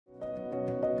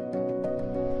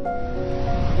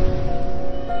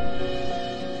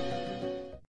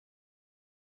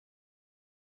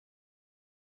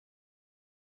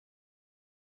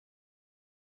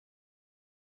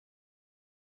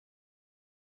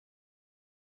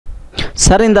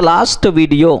Sir, in the last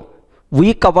video,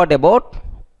 we covered about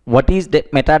what is the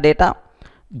metadata.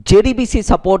 JDBC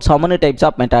supports how many types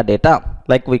of metadata?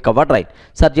 Like we covered, right?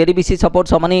 Sir, JDBC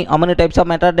supports how many types of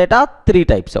metadata? 3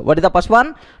 types. What is the first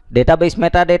one? Database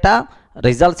metadata,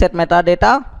 result set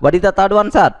metadata. What is the third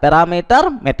one, sir?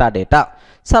 Parameter metadata.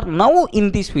 Sir, now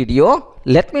in this video,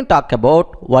 let me talk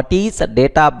about what is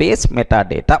database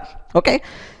metadata. Okay.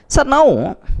 So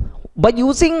now, by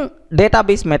using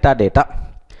database metadata,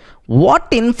 what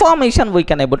information we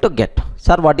can able to get?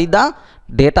 Sir, what is the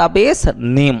database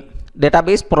name,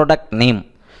 database product name?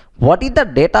 What is the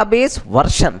database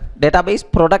version, database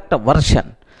product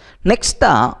version? Next,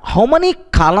 how many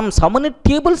columns, how many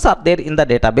tables are there in the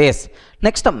database?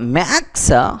 Next, max,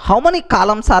 how many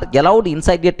columns are allowed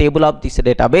inside the table of this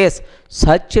database?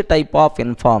 Such type of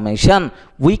information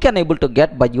we can able to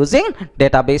get by using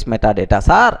database metadata.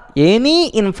 Sir, any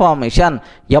information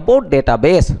about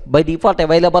database by default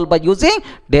available by using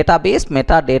database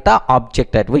metadata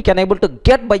object. We can able to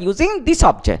get by using this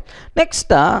object. Next,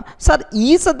 sir,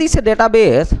 is this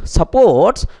database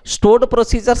supports stored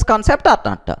procedures concept or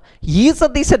not? Is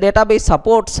this database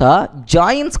supports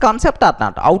joins concept or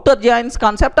not? Outer joins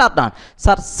concept or not?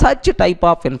 Sir, such type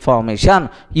of information,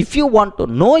 if you want to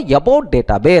know about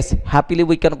database, happily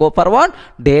we can go forward.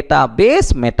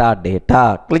 Database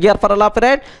metadata. Clear for all of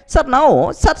it? Sir,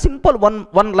 now, sir, simple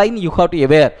one line you have to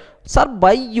aware. Sir,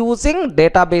 by using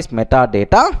database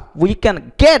metadata, we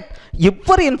can get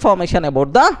every information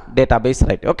about the database,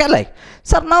 right? Okay, like,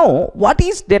 sir, now, what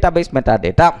is database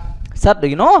metadata? Sir, do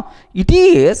you know? It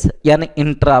is an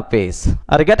interface.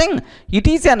 Are you getting? It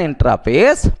is an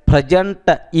interface present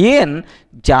in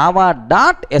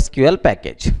java.sql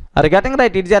package. Are you getting,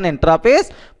 right? It is an interface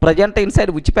present inside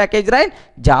which package, right?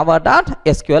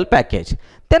 Java.sql package.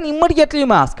 Then immediately you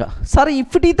may ask, sir,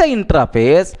 if it is the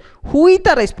interface, who is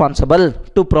the responsible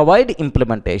to provide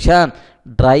implementation?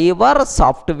 Driver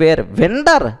software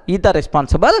vendor is the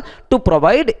responsible to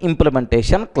provide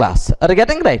implementation class. Are you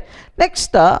getting, right?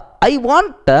 Next, I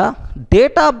want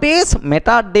database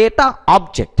metadata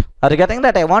object. Are you getting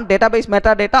that? I want database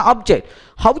metadata object.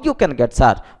 How you can get,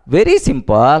 sir? Very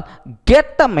simple.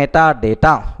 Get the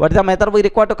metadata. What is the method we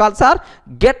require to call, sir?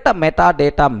 Get the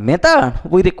metadata method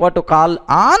we require to call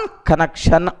on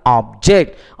connection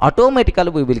object. Automatically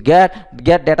we will get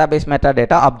database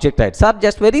metadata object, right? Sir,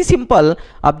 just very simple.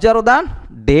 Observe that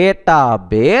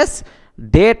database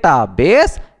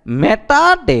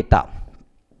metadata.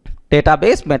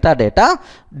 Database metadata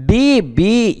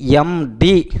dbmd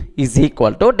is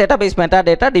equal to database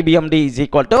metadata dbmd is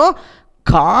equal to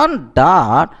con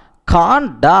dot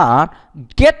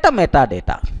get the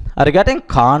metadata. Are you getting?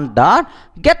 Con dot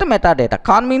get metadata.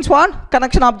 Con means what?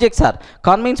 Connection object, sir.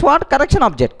 Con means what? Connection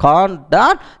object. Con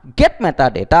dot get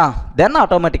metadata. Then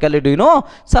automatically, do you know,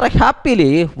 sir,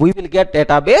 happily we will get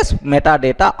database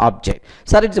metadata object.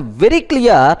 Sir, it's very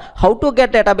clear how to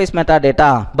get database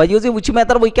metadata. By using which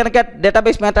method we can get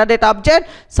database metadata object?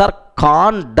 Sir,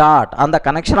 con dot on the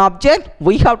connection object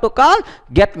we have to call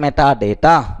get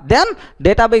metadata. Then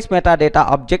database metadata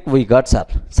object we got, sir.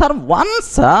 Sir,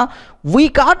 once we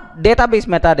got database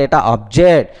metadata object,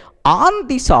 on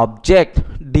this object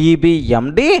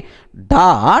dbmd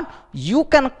dot you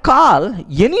can call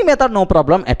any method, no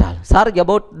problem at all. Sir,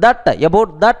 about that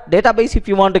database if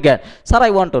you want to get, sir, I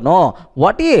want to know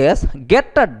what is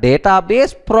get a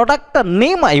database product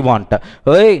name I want.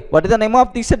 Hey, what is the name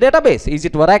of this database? Is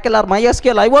it Oracle or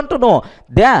MySQL? I want to know.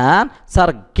 Then,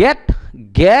 sir, get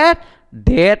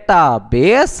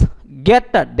database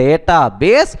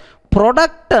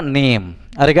product name.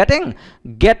 Are you getting?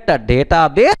 Get a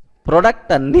database product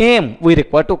name we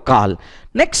require to call.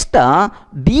 Next,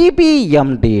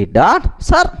 dbmd dot,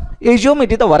 sir, assume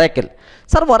it is the Oracle.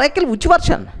 Sir, Oracle which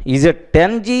version? Is it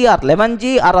 10G or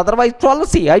 11G or otherwise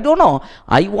 12C? I don't know.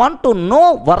 I want to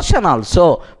know version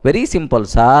also. Very simple,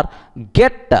 sir.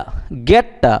 Get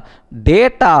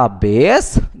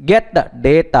database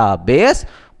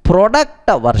product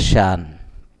version.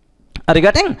 Are you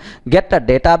getting? Get a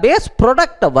database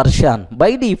product version.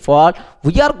 By default,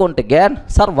 we are going to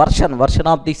get, sir, version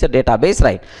of this database,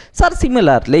 right? Sir,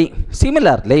 similarly,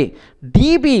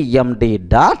 dbmd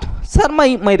dot, sir,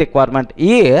 my requirement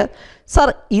is,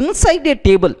 sir, inside a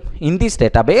table, in this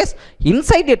database,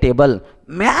 inside a table,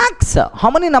 max, how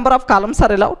many number of columns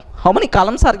are allowed? How many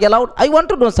columns are allowed? I want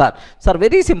to know, sir. Sir,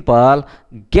 very simple.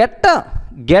 Get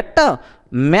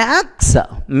max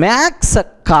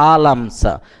columns.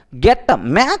 Get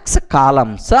max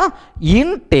columns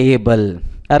in table.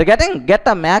 Are getting? Get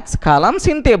a max columns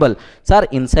in table. Sir,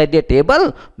 inside the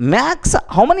table, max,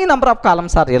 how many number of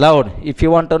columns are allowed? If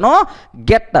you want to know,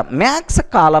 get the max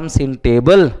columns in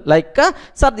table. Like,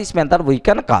 sir, this method we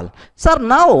can call. Sir,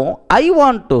 now I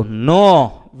want to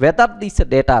know whether this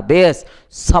database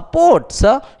supports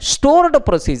stored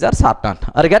procedures or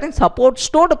not. Are getting? Support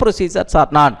stored procedures or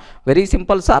not? Very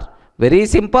simple, sir. Very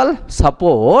simple.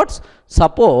 Supports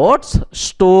stored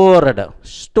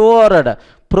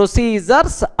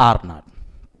procedures or not.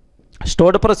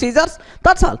 Stored procedures,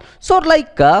 that's all. So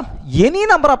like any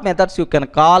number of methods you can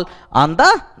call on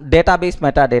the database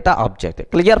metadata object.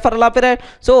 Clear for all of it?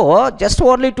 So just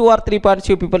only 2 or 3 points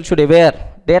you people should aware.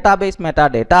 Database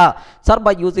metadata, sir,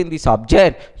 by using this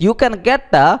object you can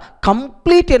get the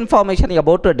complete information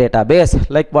about the database,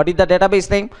 like what is the database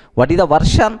name, what is the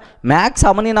version, max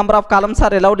how many number of columns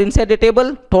are allowed inside the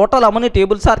table, total how many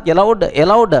tables are allowed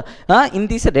in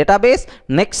this database,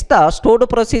 next stored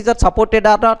procedure supported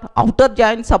or not, outer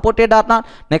join supported or not,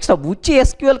 next which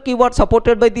SQL keyword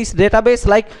supported by this database,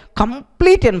 like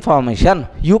complete information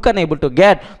you can able to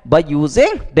get by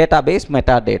using database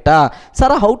metadata. Sir,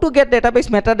 how to get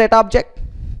database metadata object?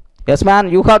 Yes, man,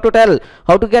 you have to tell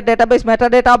how to get database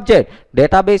metadata object.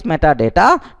 Database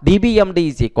metadata dbmd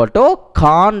is equal to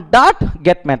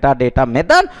con.getMetadata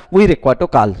method we require to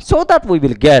call, so that we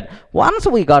will get. Once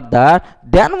we got that,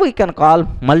 then we can call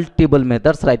multiple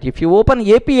methods, right? If you open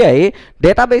API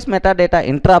database metadata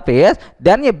interface,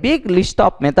 then a big list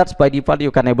of methods by default you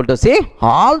can able to see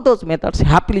all those methods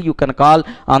happily you can call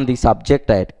on this object,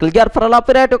 right? Clear for all of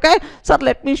it, right? Okay, sir,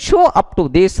 let me show up to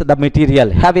this the material.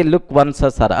 Have a look once,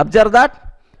 sir. Observe that.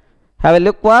 Have a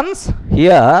look once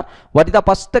here. What is the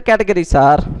first category,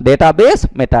 sir? Database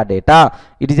metadata.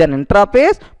 It is an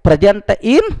interface present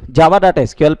in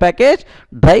java.sql package.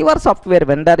 Driver software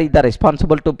vendor is the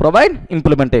responsible to provide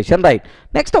implementation, right?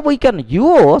 Next we can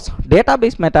use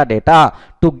database metadata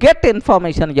to get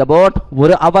information about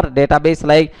our database,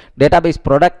 like database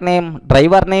product name,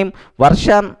 driver name,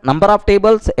 version, number of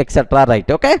tables, etc.,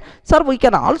 right? Okay, sir, we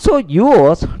can also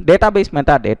use database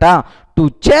metadata to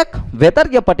check whether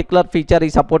a particular feature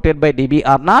is supported by DB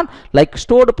or not, like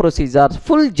stored procedures,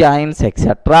 full joins,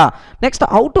 etc. Next,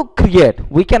 how to create?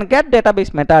 We can get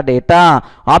database metadata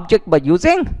object by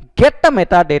using get the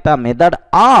metadata method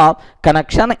of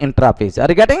connection interface.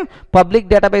 Are you getting? Public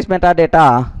database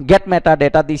metadata, get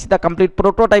metadata. This is the complete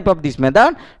prototype of this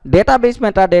method. Database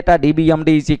metadata dbmd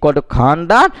is equal to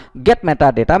con.get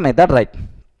metadata method, right?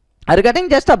 Are you getting?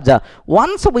 Just observe.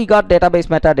 Once we got database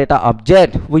metadata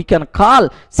object, we can call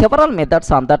several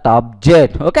methods on that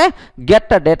object. Okay, get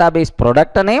a database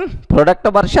product name, product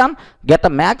version, get a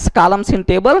max columns in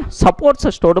table,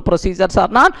 supports stored procedures or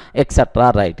not,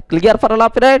 etc., right? Clear for all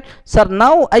of it, right? Sir,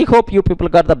 now I hope you people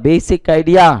got the basic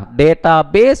idea.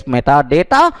 Database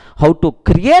metadata, how to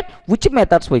create, which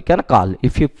methods we can call.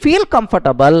 If you feel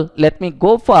comfortable, let me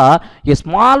go for a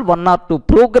small 1 or 2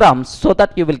 programs so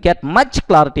that you will get much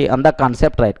clarity on the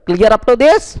concept, right? Clear up to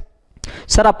this?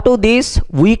 Sir, up to this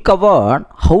we covered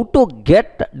how to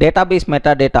get database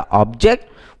metadata object,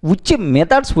 which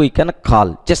methods we can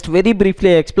call. Just very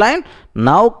briefly explain.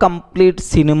 Now complete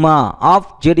cinema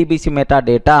of JDBC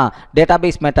metadata,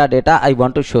 database metadata I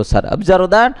want to show, sir. Observe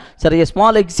that. Sir, a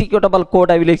small executable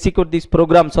code I will execute this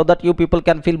program so that you people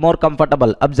can feel more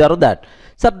comfortable. Observe that.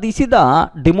 Sir, this is the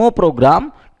demo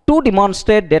program to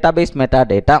demonstrate database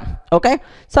metadata. Okay,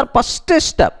 sir, first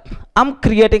step, I'm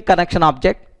creating connection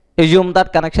object. Assume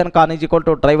that connection con is equal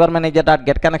to driver manager dot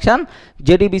get connection,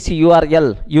 JDBC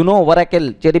URL, you know,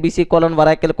 Oracle, JDBC colon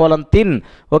Oracle colon thin.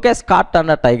 Okay, Scott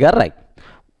and a tiger, right?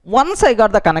 Once I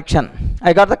got the connection,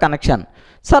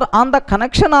 sir, on the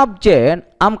connection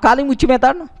object I'm calling which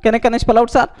method? Can I spell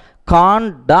out, sir?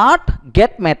 Con dot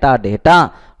get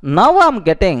metadata. Now I'm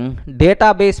getting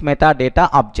database metadata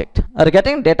object. Are you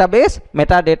getting database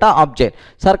metadata object?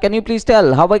 Sir, can you please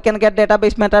tell how I can get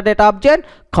database metadata object?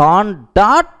 Con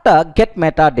dot get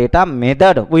metadata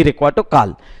method we require to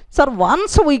call. Sir,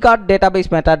 once we got database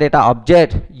metadata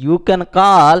object, you can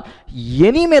call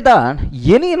any method,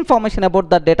 any information about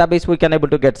the database we can able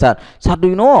to get, sir. Sir, do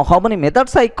you know how many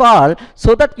methods I call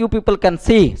so that you people can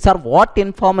see, sir, what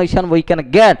information we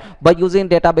can get by using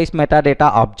database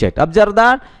metadata object? Observe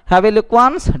that. Have a look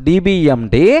once.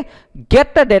 DBMD,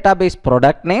 get a database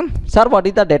product name. Sir, what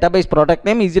is the database product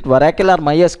name? Is it Oracle or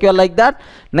MySQL like that?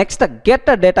 Next, get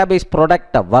a database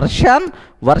product version.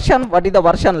 Version, what is the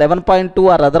version? 11.2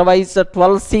 or otherwise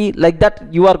 12C, like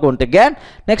that you are going to get.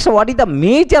 Next, what is the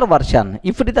major version?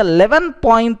 If it is the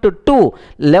 11.2,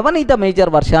 11 is the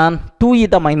major version, 2 is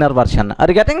the minor version. Are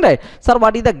you getting right? Sir,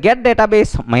 what is the get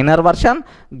database minor version?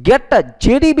 Get a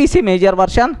JDBC major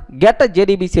version, get a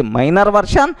JDBC minor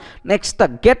version. Next,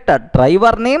 get a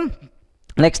driver name.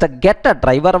 Next, get a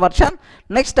driver version.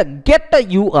 Next, get a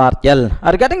URL.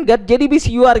 Are you getting? Get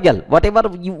JDBC URL. Whatever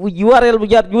URL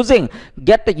we are using,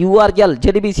 get a URL,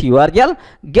 JDBC URL.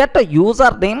 Get a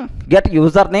username. Get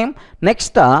username.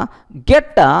 Next,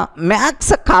 get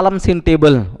max columns in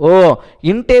table. Oh,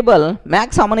 in table,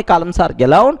 max how many columns are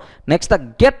allowed? Next,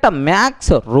 get a max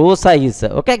row size.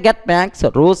 Okay, get max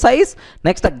row size.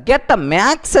 Next, get a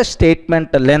max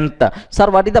statement length. Sir,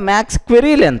 what is the max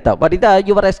query length? What is the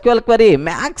your SQL query?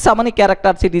 Max how many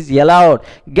characters it is allowed?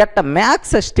 Get a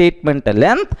max statement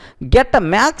length. Get a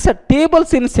max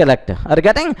tables in select. Are you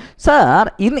getting? Sir,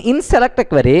 in select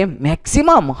query,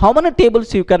 maximum how many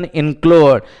tables you can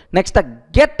include? Next,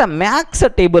 get a max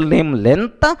table name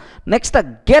length. Next,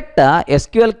 get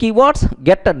SQL keywords.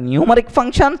 Get numeric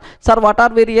functions. Sir, what are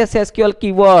various SQL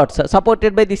keywords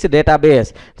supported by this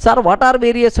database? Sir, what are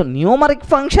various numeric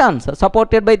functions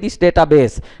supported by this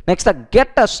database? Next,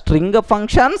 get string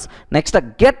functions. Next,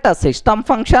 get system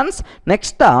functions.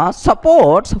 Next,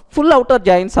 supports full outer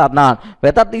joins or not.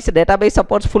 Whether this database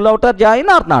supports full outer join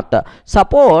or not.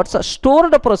 Supports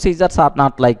stored procedures or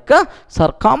not. Like,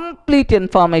 sir, complete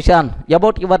information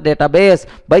about your database.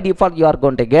 By default, you are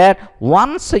going to get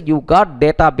once you got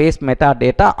database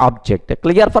metadata object.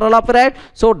 Clear for all of you, right?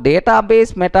 So,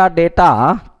 database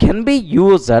metadata can be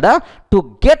used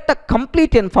to get a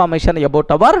complete information about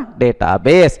our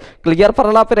database. Clear for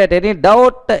all of you, right? Any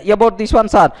doubt about this one,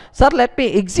 sir? Sir, let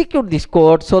me execute this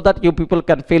code so that you people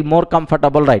can feel more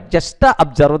comfortable, right? Just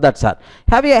observe that, sir.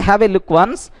 Have a look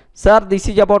once. Sir, this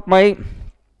is about my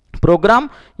program.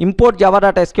 Import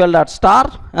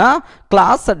java.sql.star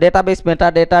class database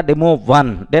metadata demo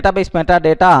 1. Database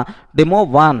metadata demo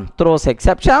 1 throws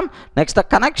exception. Next,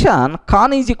 connection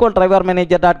con is equal driver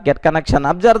manager dot get connection.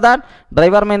 Observe that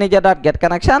driver manager dot get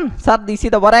connection. Sir, this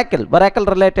is the Oracle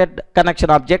related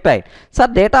connection object, right? Sir,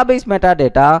 database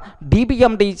metadata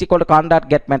dbmd is equal to con dot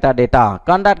get metadata.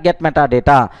 Con dot get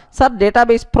metadata. Sir,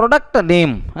 database product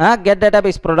name. Get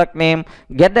database product name.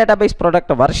 Get database product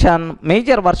version.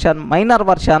 Major version. Minor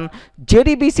version.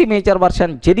 JDBC major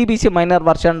version. JDBC minor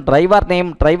version. Driver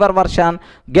name. Driver version.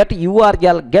 Get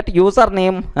URL. Get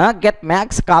username. Get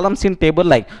max columns in table.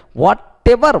 Like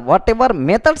whatever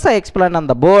methods I explained on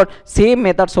the board, same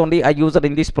methods only I used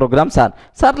in this program, sir.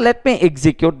 Sir, let me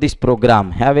execute this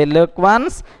program. Have a look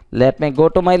once. Let me go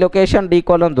to my location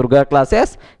D:Durga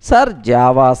classes. Sir,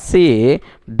 Java C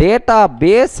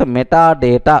database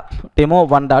metadata demo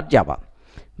 1.java.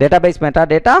 Database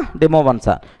metadata demo 1,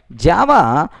 sir.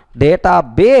 Java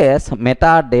database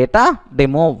metadata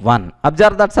demo 1.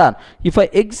 Observe that, sir. If I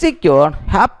execute,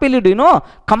 happily, do you know,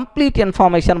 complete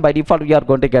information by default we are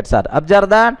going to get, sir. Observe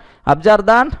that.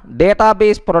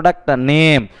 Database product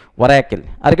name Oracle.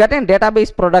 Are you getting?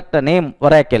 Database product name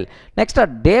Oracle. Next,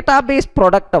 database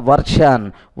product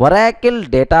version Oracle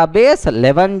database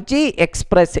 11G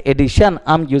Express edition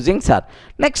I'm using, sir.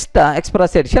 Next,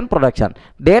 Express edition production.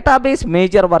 Database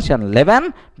major version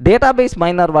 11. Database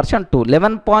minor version 2.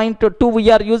 11.2 we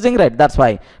are using, right? That's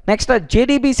why. Next,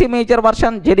 JDBC major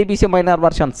version, JDBC minor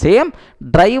version same.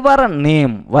 Driver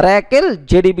name Oracle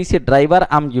JDBC driver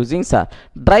I'm using, sir.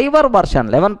 Driver version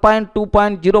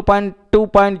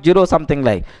 11.2.0.2.0 something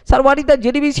like. Sir, what is the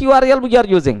JDBC URL we are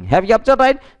using? Have you observed,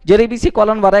 right? JDBC :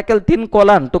 Oracle thin :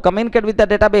 to communicate with the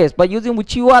database. By using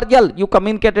which URL you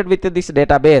communicated with this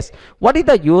database? What is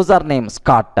the username?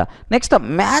 Scott. Next,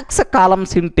 max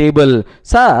columns in table.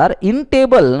 Sir, in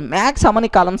table, max how many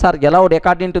columns are allowed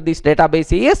according to this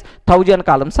database is 1000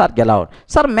 columns are allowed.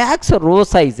 Sir, max row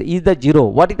size is the 0.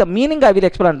 What is the meaning? I will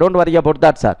explain. Don't worry about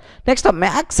that, sir. Next,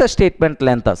 max statement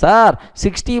length. Sir,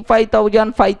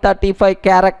 65,535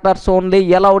 characters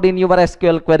only allowed in your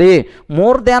SQL query.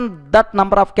 More than that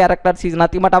number of characters is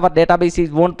nothing but our database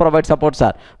won't provide support,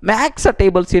 sir. Max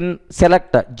tables in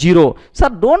select 0. Sir,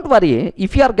 don't worry.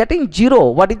 If you are getting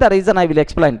 0, what is the reason? I will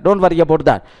explain. Don't worry about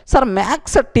that. Sir,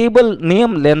 max table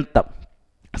name length.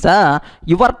 Sir,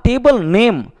 your table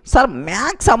name Sir,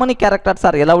 max how many characters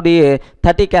are allowed here?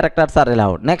 30 characters are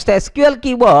allowed. Next, SQL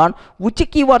keyword, which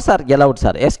keywords are allowed,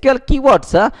 sir? SQL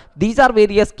keywords, these are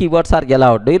various keywords are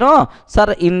allowed. Do you know,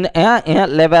 sir? In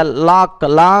level, lock,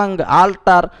 long,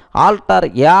 alter,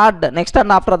 add. Next,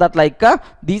 and after that, like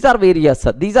these are various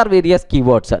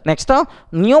keywords. Next,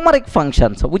 numeric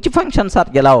functions, which functions are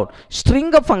allowed?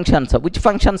 String functions, which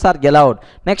functions are allowed?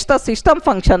 Next, system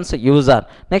functions user.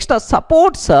 Next,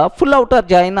 supports full outer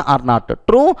join are not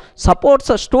true.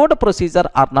 Supports stored procedure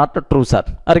are not true, sir.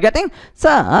 Are you getting?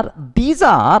 Sir, these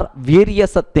are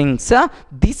various things.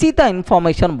 This is the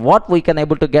information what we can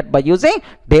able to get by using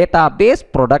database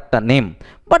product name.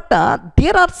 But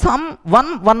there are some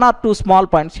one or two small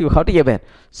points you have to be aware.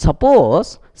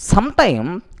 Suppose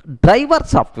sometime driver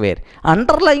software,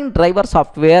 underlying driver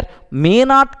software may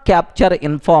not capture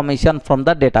information from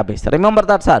the database. Remember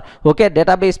that, sir. Okay,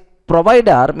 database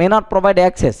provider may not provide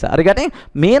access. Are you getting?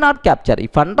 May not capture.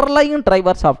 If underlying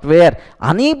driver software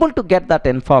unable to get that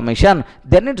information,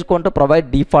 then it's going to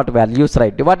provide default values,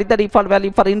 right? What is the default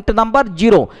value for int number?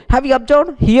 0. Have you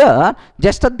observed here?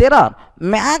 Just there are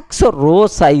max row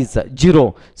size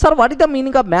 0. Sir, what is the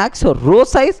meaning of max row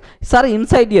size? Sir,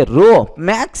 inside a row,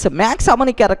 max how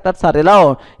many characters are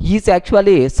allowed is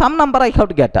actually some number I have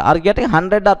to get. Are you getting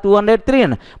 100 or 200,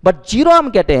 300? But 0 I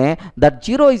am getting. That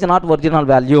 0 is not original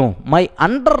value. My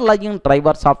underlying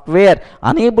driver software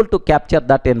unable to capture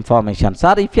that information.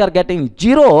 Sir, if you are getting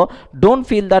 0, don't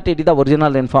feel that it is the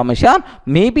original information.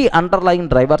 Maybe underlying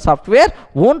driver software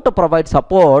won't provide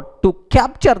support to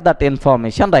capture that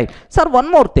information, right? Sir, one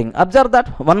more thing, observe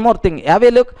that, one more thing, have a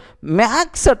look,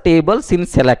 max tables in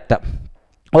select.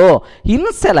 Oh,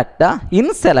 in select,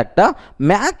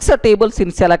 max tables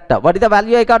in select. What is the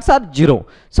value I got, sir? 0.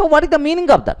 So, what is the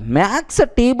meaning of that? Max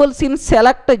tables in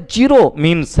select 0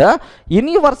 means in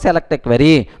your select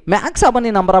query, max how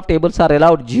many number of tables are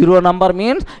allowed? 0 number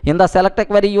means in the select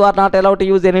query you are not allowed to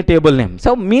use any table name.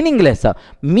 So, meaningless.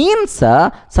 Means,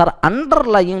 sir,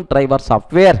 underlying driver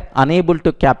software unable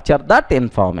to capture that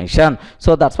information.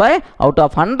 So, that's why out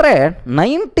of 100,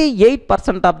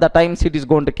 98% of the times it is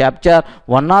going to capture.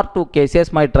 1 or 2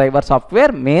 cases my driver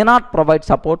software may not provide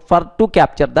support to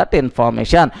capture that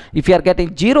information. If you are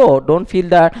getting 0, don't feel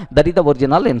that is the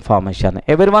original information.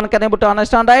 Everyone can able to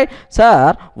understand, right?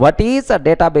 Sir, what is a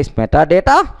database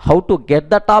metadata? How to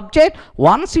get that object?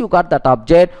 Once you got that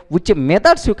object, which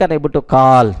methods you can able to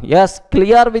call? Yes,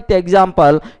 clear with the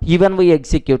example, even we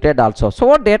executed also.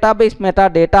 So database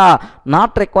metadata,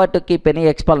 not required to keep any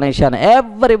explanation.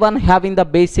 Everyone having the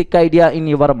basic idea in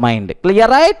your mind. Clear,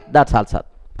 right? That's all, sir.